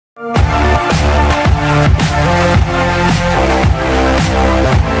Liverpool,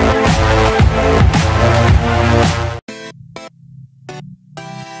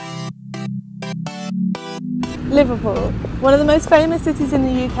 one of the most famous cities in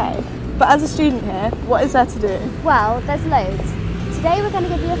the UK, but as a student here, what is there to do? Well, there's loads. Today we're going to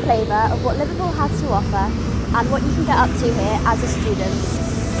give you a flavour of what Liverpool has to offer and what you can get up to here as a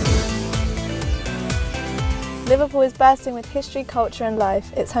student. Liverpool is bursting with history, culture and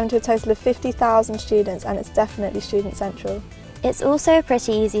life. It's home to a total of 50,000 students and it's definitely student central. It's also a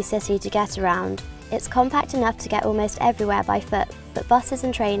pretty easy city to get around. It's compact enough to get almost everywhere by foot, but buses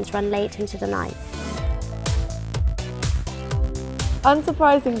and trains run late into the night.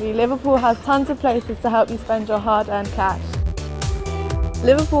 Unsurprisingly, Liverpool has tons of places to help you spend your hard-earned cash.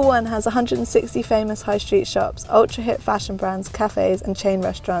 Liverpool One has 160 famous high street shops, ultra-hip fashion brands, cafes and chain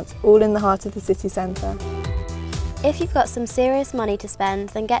restaurants, all in the heart of the city centre. If you've got some serious money to spend,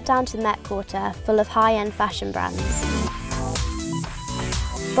 then get down to the Met Quarter, full of high-end fashion brands.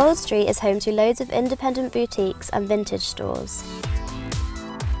 Bold Street is home to loads of independent boutiques and vintage stores.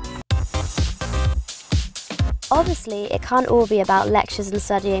 Obviously, it can't all be about lectures and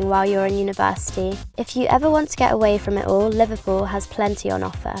studying while you're in university. If you ever want to get away from it all, Liverpool has plenty on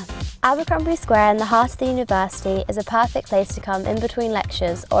offer. Abercrombie Square in the heart of the university is a perfect place to come in between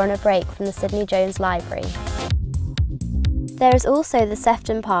lectures or on a break from the Sydney Jones Library. There is also the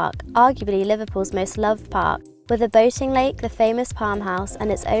Sefton Park, arguably Liverpool's most loved park. With a boating lake, the famous Palm House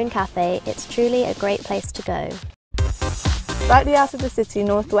and its own cafe, it's truly a great place to go. Slightly out of the city,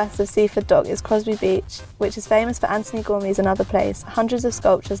 northwest of Seaford Dock, is Crosby Beach, which is famous for Anthony Gormley's Another Place, hundreds of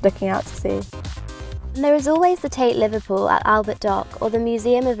sculptures looking out to sea. And there is always the Tate Liverpool at Albert Dock or the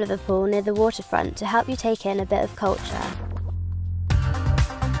Museum of Liverpool near the waterfront to help you take in a bit of culture.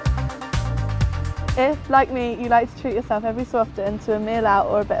 If, like me, you like to treat yourself every so often to a meal out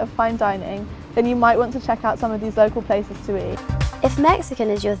or a bit of fine dining, then you might want to check out some of these local places to eat. If Mexican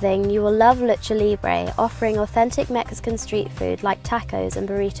is your thing, you will love Lucha Libre, offering authentic Mexican street food like tacos and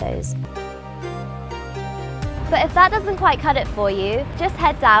burritos. But if that doesn't quite cut it for you, just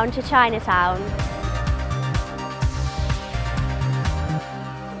head down to Chinatown.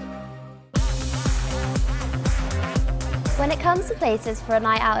 When it comes to places for a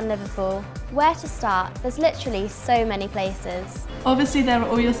night out in Liverpool, where to start? There's literally so many places. Obviously there are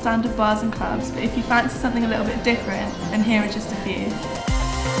all your standard bars and clubs, but if you fancy something a little bit different, then here are just a few.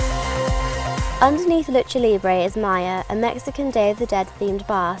 Underneath Lucha Libre is Maya, a Mexican Day of the Dead themed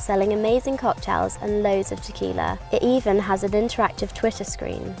bar selling amazing cocktails and loads of tequila. It even has an interactive Twitter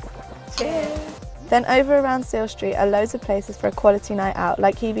screen. Cheers! Then over around Seal Street are loads of places for a quality night out,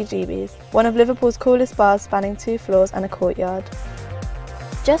 like Heebie-Jeebies, one of Liverpool's coolest bars spanning 2 floors and a courtyard.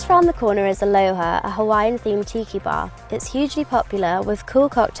 Just round the corner is Aloha, a Hawaiian-themed tiki bar. It's hugely popular with cool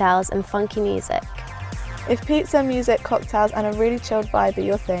cocktails and funky music. If pizza, music, cocktails and a really chilled vibe are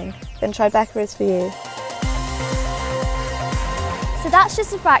your thing, then Tribeca is for you. So that's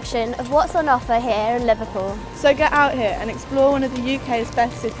just a fraction of what's on offer here in Liverpool. So get out here and explore one of the UK's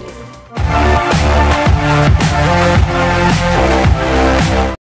best cities.